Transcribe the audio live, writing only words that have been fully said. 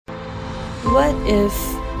What if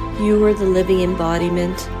you were the living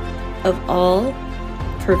embodiment of all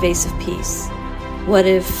pervasive peace? What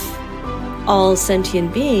if all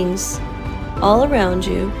sentient beings all around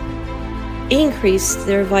you increased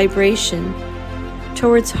their vibration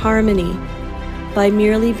towards harmony by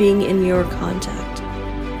merely being in your contact?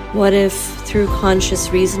 What if through conscious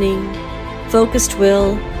reasoning, focused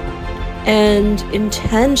will, and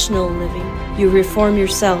intentional living, you reform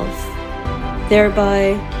yourself,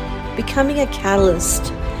 thereby becoming a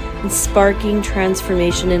catalyst and sparking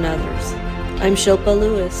transformation in others? I'm Shilpa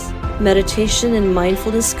Lewis, meditation and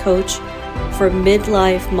mindfulness coach for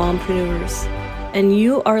midlife mompreneurs, and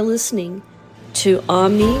you are listening to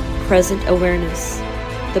Omnipresent Awareness,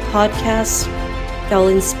 the podcast that will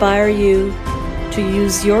inspire you to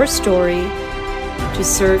use your story to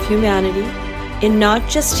serve humanity in not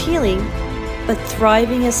just healing, but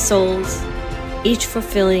thriving as souls, each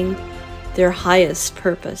fulfilling their highest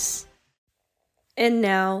purpose. And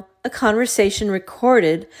now, a conversation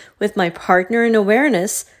recorded with my partner in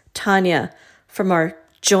awareness, Tanya, from our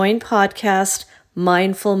joint podcast,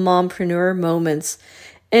 Mindful Mompreneur Moments.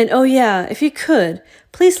 And oh yeah, if you could,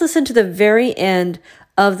 please listen to the very end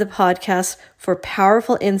of the podcast for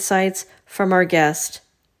powerful insights from our guest.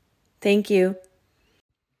 Thank you.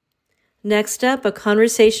 Next up, a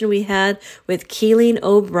conversation we had with Keelin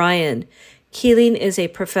O'Brien. Keelin is a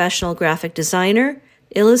professional graphic designer,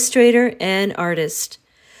 illustrator, and artist.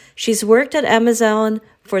 She's worked at Amazon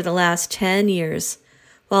for the last 10 years.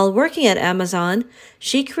 While working at Amazon,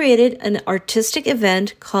 she created an artistic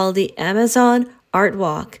event called the Amazon Art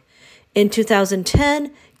Walk. In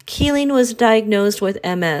 2010, Keelin was diagnosed with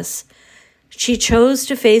MS. She chose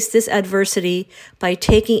to face this adversity by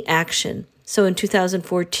taking action. So in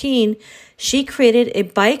 2014, she created a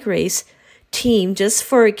bike race team just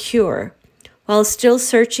for a cure. While still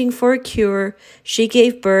searching for a cure, she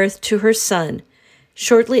gave birth to her son.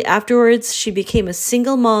 Shortly afterwards, she became a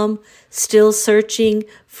single mom, still searching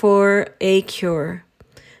for a cure.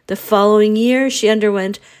 The following year, she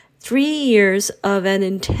underwent 3 years of an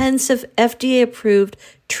intensive FDA-approved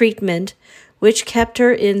treatment, which kept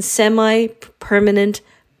her in semi-permanent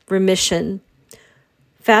remission.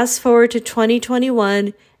 Fast forward to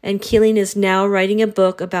 2021, and Keelin is now writing a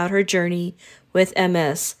book about her journey with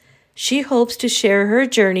MS. She hopes to share her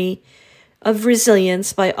journey of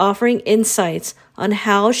resilience by offering insights on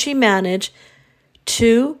how she managed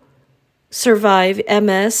to survive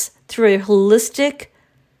MS through a holistic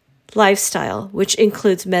lifestyle, which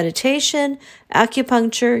includes meditation,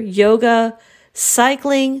 acupuncture, yoga,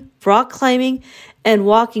 cycling, rock climbing, and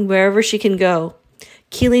walking wherever she can go.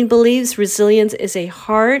 Keelin believes resilience is a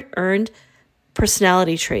hard-earned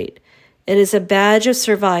personality trait. It is a badge of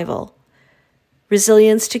survival.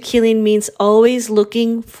 Resilience to Keelin means always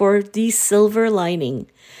looking for the silver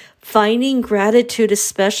lining, finding gratitude,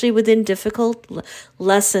 especially within difficult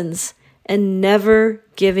lessons, and never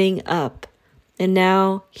giving up. And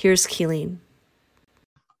now, here's Keelin.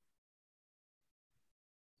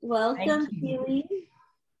 Welcome, Keelin.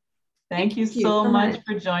 Thank you so much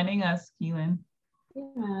for joining us, Keelin.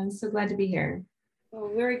 Yeah, I'm so glad to be here. Well,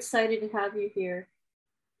 we're excited to have you here.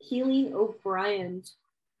 Keelin O'Brien.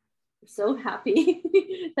 We're so happy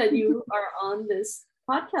that you are on this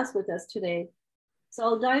podcast with us today. So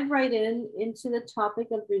I'll dive right into the topic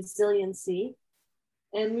of resiliency.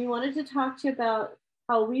 And we wanted to talk to you about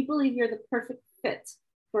how we believe you're the perfect fit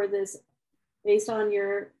for this based on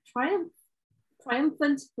your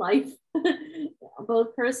triumphant life,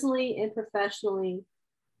 both personally and professionally.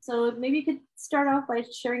 So maybe you could start off by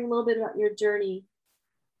sharing a little bit about your journey.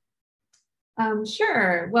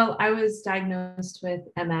 Sure. Well, I was diagnosed with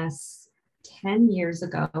MS 10 years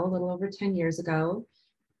ago, a little over 10 years ago,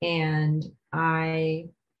 and I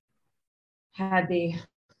had the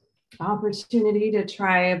opportunity to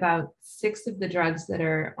try about 6 of the drugs that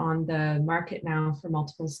are on the market now for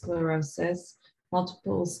multiple sclerosis.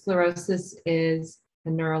 Multiple sclerosis is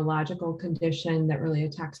a neurological condition that really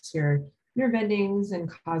attacks your nerve endings and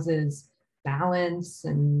causes balance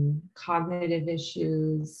and cognitive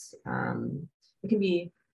issues. It can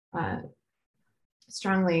be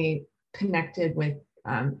strongly connected with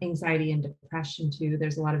anxiety and depression too.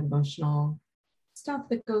 There's a lot of emotional stuff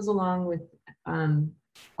that goes along with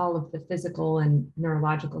all of the physical and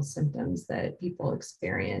neurological symptoms that people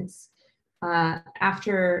experience.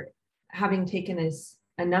 After having taken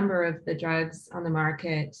a number of the drugs on the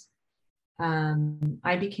market,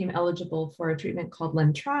 I became eligible for a treatment called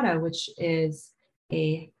Lemtrada, which is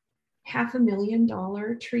a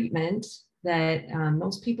 $500,000 treatment that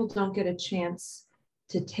most people don't get a chance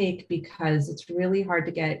to take because it's really hard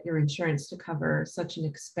to get your insurance to cover such an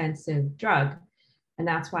expensive drug. And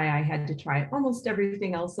that's why I had to try almost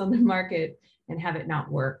everything else on the market and have it not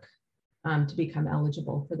work to become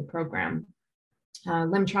eligible for the program.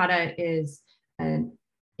 Lemtrada is an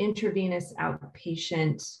intravenous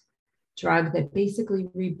outpatient drug that basically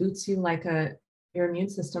reboots you like your immune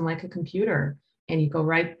system like a computer, and you go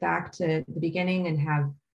right back to the beginning and have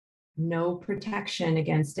no protection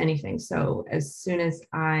against anything. So as soon as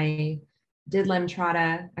I did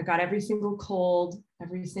Lemtrada, I got every single cold,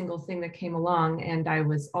 every single thing that came along, and I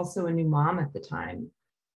was also a new mom at the time.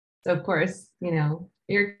 So of course,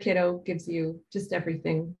 your kiddo gives you just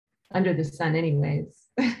everything under the sun anyways.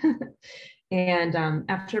 And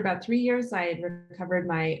after about 3 years, I had recovered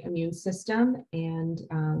my immune system and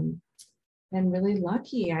been really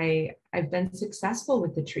lucky. I've been successful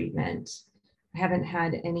with the treatment. I haven't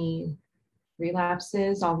had any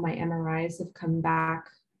relapses. All of my MRIs have come back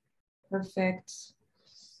perfect.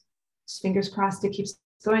 Just fingers crossed it keeps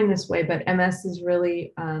going this way, but MS is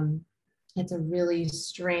really, it's a really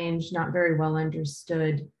strange, not very well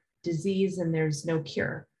understood disease, and there's no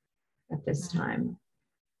cure at this time.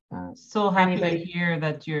 So happy to hear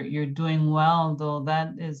that you're doing well, though.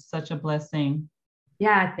 That is such a blessing.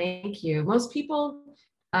 Yeah, thank you. Most people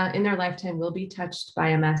in their lifetime will be touched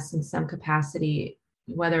by MS in some capacity,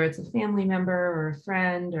 whether it's a family member or a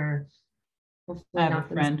friend, or hopefully not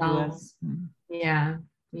themselves. Yeah.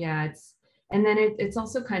 And then it's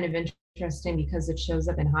also kind of interesting because it shows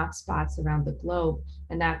up in hotspots around the globe,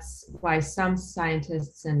 and that's why some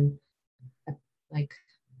scientists and like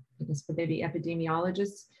I guess maybe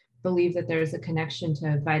epidemiologists believe that there's a connection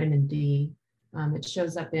to vitamin D. It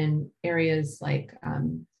shows up in areas like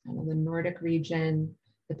the Nordic region,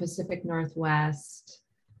 the Pacific Northwest.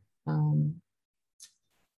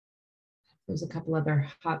 There's a couple other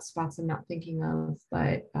hot spots I'm not thinking of,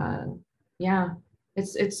 but yeah,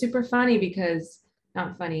 it's super funny because,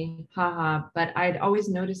 not funny, haha, but I'd always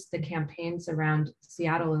noticed the campaigns around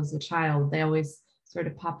Seattle as a child. They always sort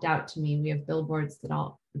of popped out to me. We have billboards that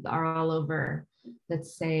are all over that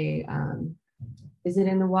say, is it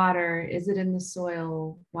in the water? Is it in the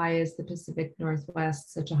soil? Why is the Pacific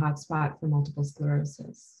Northwest such a hot spot for multiple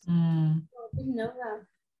sclerosis? I didn't know that.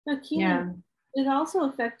 Now, Keelin, it also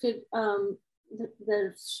affected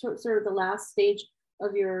the sort of the last stage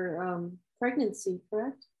of your pregnancy,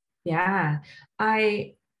 correct? Yeah,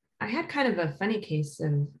 I had kind of a funny case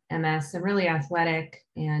of MS. I'm really athletic,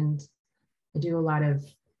 and I do a lot of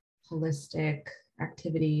holistic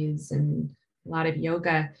activities and a lot of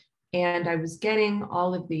yoga. And I was getting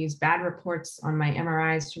all of these bad reports on my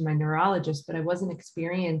MRIs from my neurologist, but I wasn't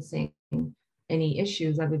experiencing any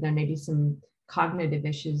issues other than maybe some cognitive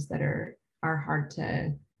issues that are hard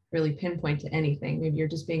to really pinpoint to anything. Maybe you're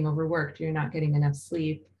just being overworked, you're not getting enough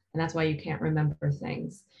sleep, and that's why you can't remember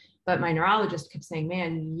things. But my neurologist kept saying,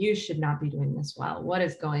 man, you should not be doing this well. What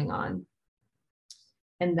is going on?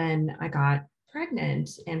 And then I got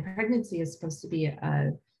pregnant, and pregnancy is supposed to be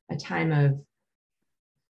a time of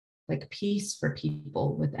like peace for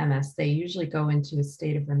people with MS. They usually go into a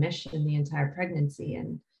state of remission the entire pregnancy,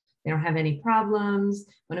 and they don't have any problems.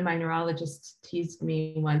 One of my neurologists teased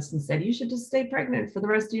me once and said, you should just stay pregnant for the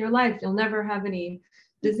rest of your life. You'll never have any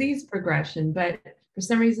disease progression. But for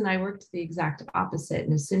some reason, I worked the exact opposite.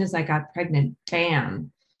 And as soon as I got pregnant, bam,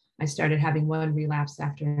 I started having one relapse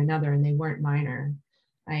after another, and they weren't minor.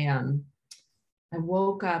 I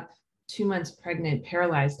woke up 2 months pregnant,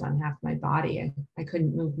 paralyzed on half my body. I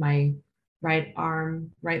couldn't move my right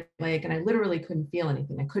arm, right leg, and I literally couldn't feel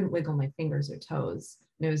anything. I couldn't wiggle my fingers or toes.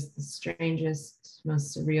 And it was the strangest,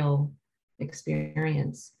 most surreal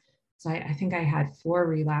experience. So I think I had 4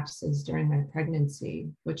 relapses during my pregnancy,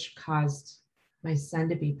 which caused my son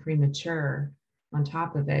to be premature on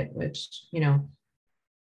top of it, which,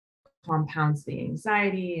 compounds the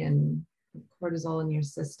anxiety and cortisol in your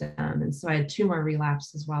system. And so I had 2 more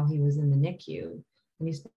relapses while he was in the NICU. And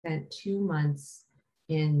he spent 2 months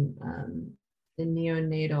in the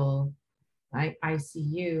neonatal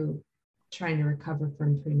ICU trying to recover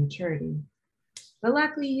from prematurity. But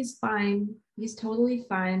luckily he's fine. He's totally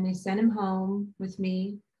fine. They sent him home with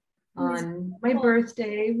me on my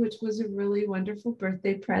birthday, which was a really wonderful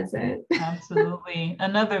birthday present. Absolutely.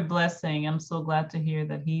 Another blessing. I'm so glad to hear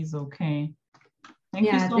that he's okay. Thank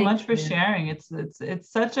you so much for sharing. It's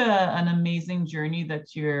such an amazing journey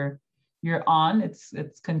that you're on.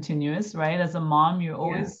 It's continuous, right? As a mom, you're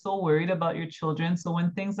always so worried about your children. So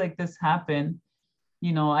when things like this happen,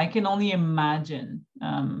 I can only imagine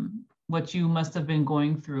what you must have been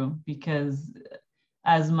going through, because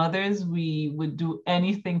as mothers, we would do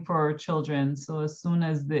anything for our children. So as soon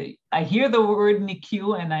as I hear the word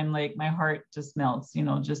NICU, and I'm like, my heart just melts,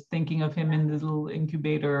 just thinking of him in this little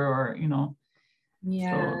incubator, or,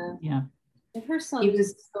 Yeah. So, yeah. And her son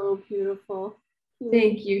was so beautiful.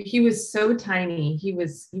 Thank you. He was so tiny. He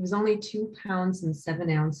was only 2 pounds and 7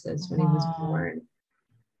 ounces when he was born.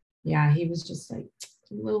 Yeah, he was just like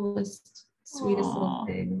the littlest, sweetest little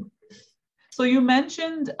thing. So you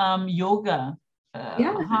mentioned yoga.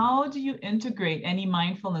 Yeah. How do you integrate any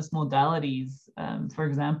mindfulness modalities? For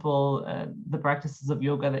example, the practices of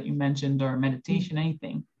yoga that you mentioned, or meditation,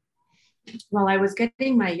 anything? Well, I was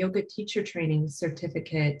getting my yoga teacher training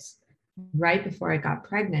certificate right before I got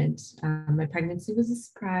pregnant. My pregnancy was a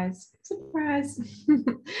surprise.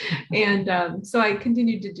 And so I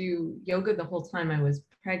continued to do yoga the whole time I was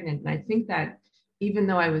pregnant. And I think that even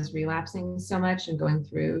though I was relapsing so much and going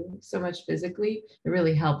through so much physically, it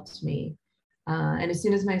really helped me. And as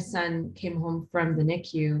soon as my son came home from the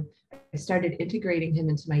NICU, I started integrating him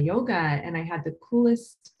into my yoga, and I had the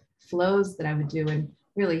coolest flows that I would do. And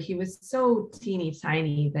really, he was so teeny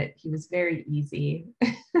tiny that he was very easy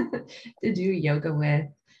to do yoga with.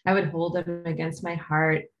 I would hold him against my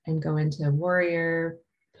heart and go into warrior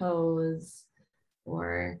pose,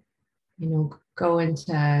 or, go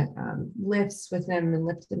into lifts with him and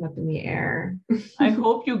lift him up in the air. I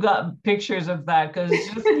hope you got pictures of that, because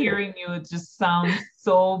just hearing you, it just sounds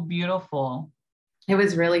so beautiful. It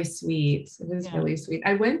was really sweet. It was really sweet.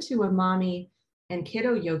 I went to a mommy and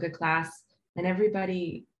kiddo yoga class, and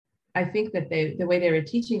everybody, I think that the way they were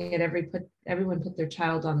teaching it, everyone put their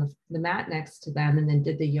child on the mat next to them and then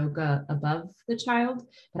did the yoga above the child.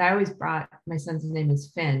 But I always brought, my son's name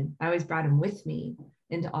is Finn, I always brought him with me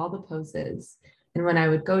into all the poses. And when I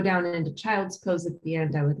would go down into child's pose at the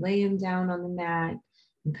end, I would lay him down on the mat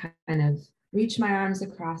and kind of reach my arms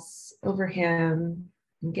across over him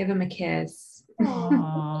and give him a kiss.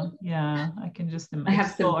 Oh, yeah, I can just imagine. I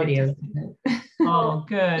have some videos of it. Oh,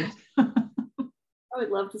 good. I would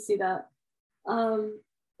love to see that.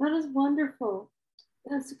 That is wonderful.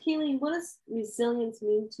 So Keelin, what does resilience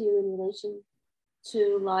mean to you in relation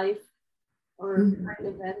to life or current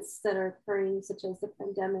events that are occurring, such as the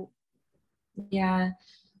pandemic? Yeah,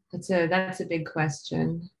 that's a big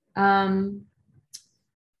question. I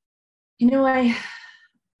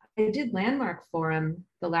did Landmark Forum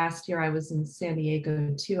the last year I was in San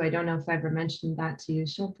Diego too. I don't know if I ever mentioned that to you,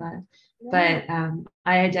 Shilpa, but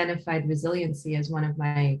I identified resiliency as one of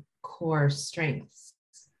my core strengths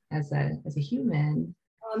as a human.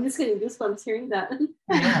 Oh, I'm just getting goosebumps hearing that.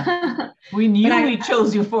 Yeah. We knew we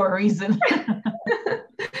chose you for a reason.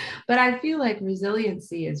 But I feel like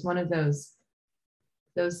resiliency is one of those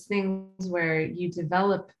things where you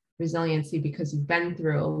develop resiliency because you've been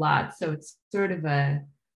through a lot. So it's sort of a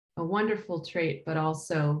wonderful trait, but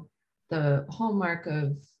also the hallmark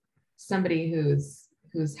of somebody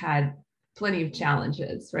who's had plenty of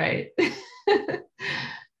challenges, right?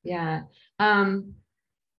 Yeah.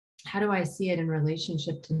 How do I see it in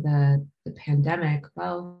relationship to the pandemic?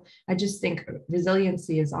 Well, I just think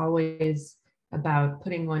resiliency is always about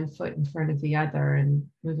putting one foot in front of the other and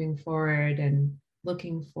moving forward and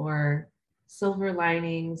looking for silver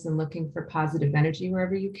linings and looking for positive energy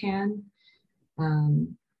wherever you can.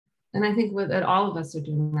 And I think that all of us are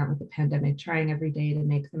doing that with the pandemic, trying every day to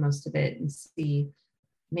make the most of it and see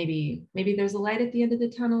maybe there's a light at the end of the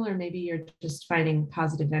tunnel, or maybe you're just finding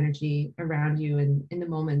positive energy around you and in the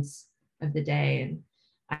moments of the day. And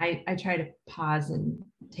I try to pause and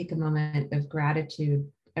take a moment of gratitude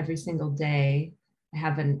every single day. I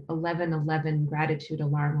have an 11:11 gratitude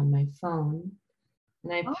alarm on my phone,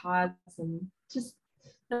 and I pause and just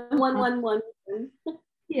 111.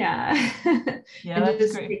 Yeah, and that's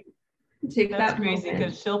just great. Take that's that crazy,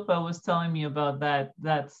 because Shilpa was telling me about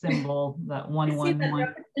that symbol, that 111. I see that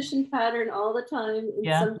repetition pattern all the time.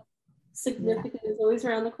 It's something significant is always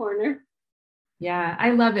around the corner. Yeah,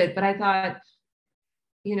 I love it, but I thought,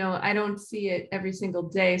 I don't see it every single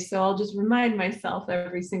day, so I'll just remind myself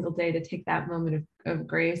every single day to take that moment of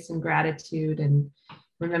grace and gratitude and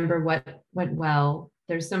remember what went well.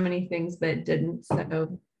 There's so many things that didn't,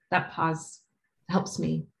 so that pause helps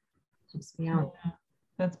me out. Yeah.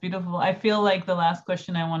 That's beautiful. I feel like the last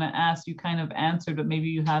question I want to ask, you kind of answered, but maybe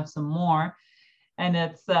you have some more. And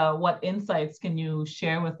it's what insights can you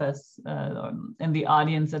share with us and the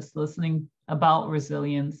audience that's listening about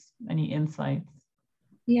resilience? Any insights?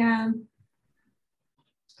 Yeah.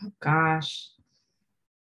 Oh gosh.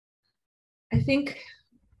 I think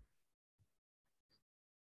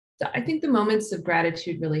the moments of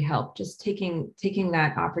gratitude really help. Just taking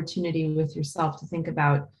that opportunity with yourself to think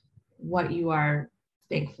about what you are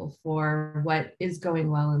thankful for, what is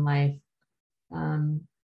going well in life. I'm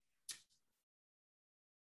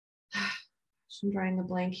drawing a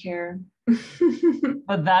blank here.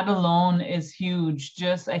 But that alone is huge.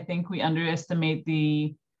 Just, I think we underestimate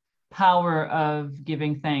the power of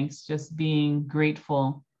giving thanks, just being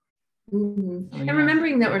grateful. Mm-hmm. And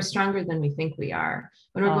remembering that we're stronger than we think we are.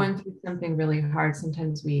 When we're going through something really hard,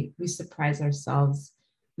 sometimes we surprise ourselves.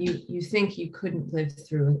 You think you couldn't live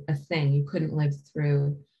through a thing. You couldn't live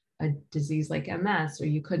through a disease like MS, or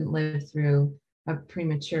you couldn't live through a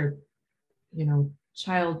premature,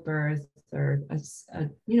 childbirth, or a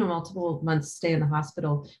multiple months stay in the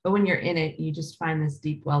hospital. But when you're in it, you just find this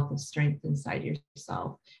deep wealth of strength inside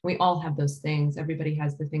yourself. We all have those things. Everybody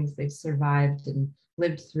has the things they've survived and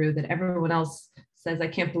lived through that everyone else says, I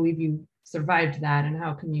can't believe you survived that, and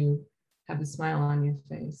how can you have a smile on your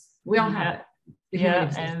face? We all have it.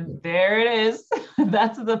 Yeah, and there it is.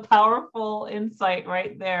 That's the powerful insight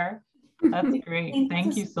right there. That's great.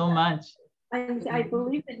 Thank you so much. I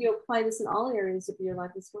believe that you apply this in all areas of your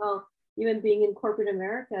life as well. Even being in corporate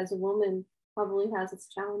America as a woman probably has its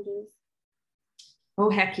challenges. Oh,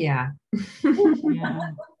 heck yeah.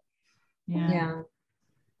 Yeah.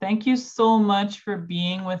 Thank you so much for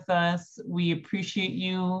being with us. We appreciate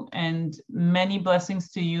you, and many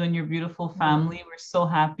blessings to you and your beautiful family. We're so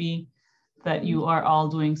happy that you are all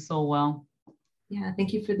doing so well. Yeah,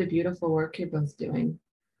 thank you for the beautiful work you're both doing.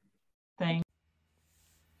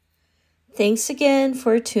 Thanks again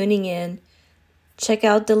for tuning in. Check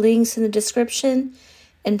out the links in the description,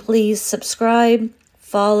 and please subscribe,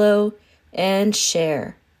 follow, and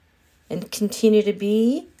share. And continue to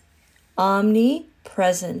be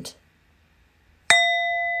omnipresent.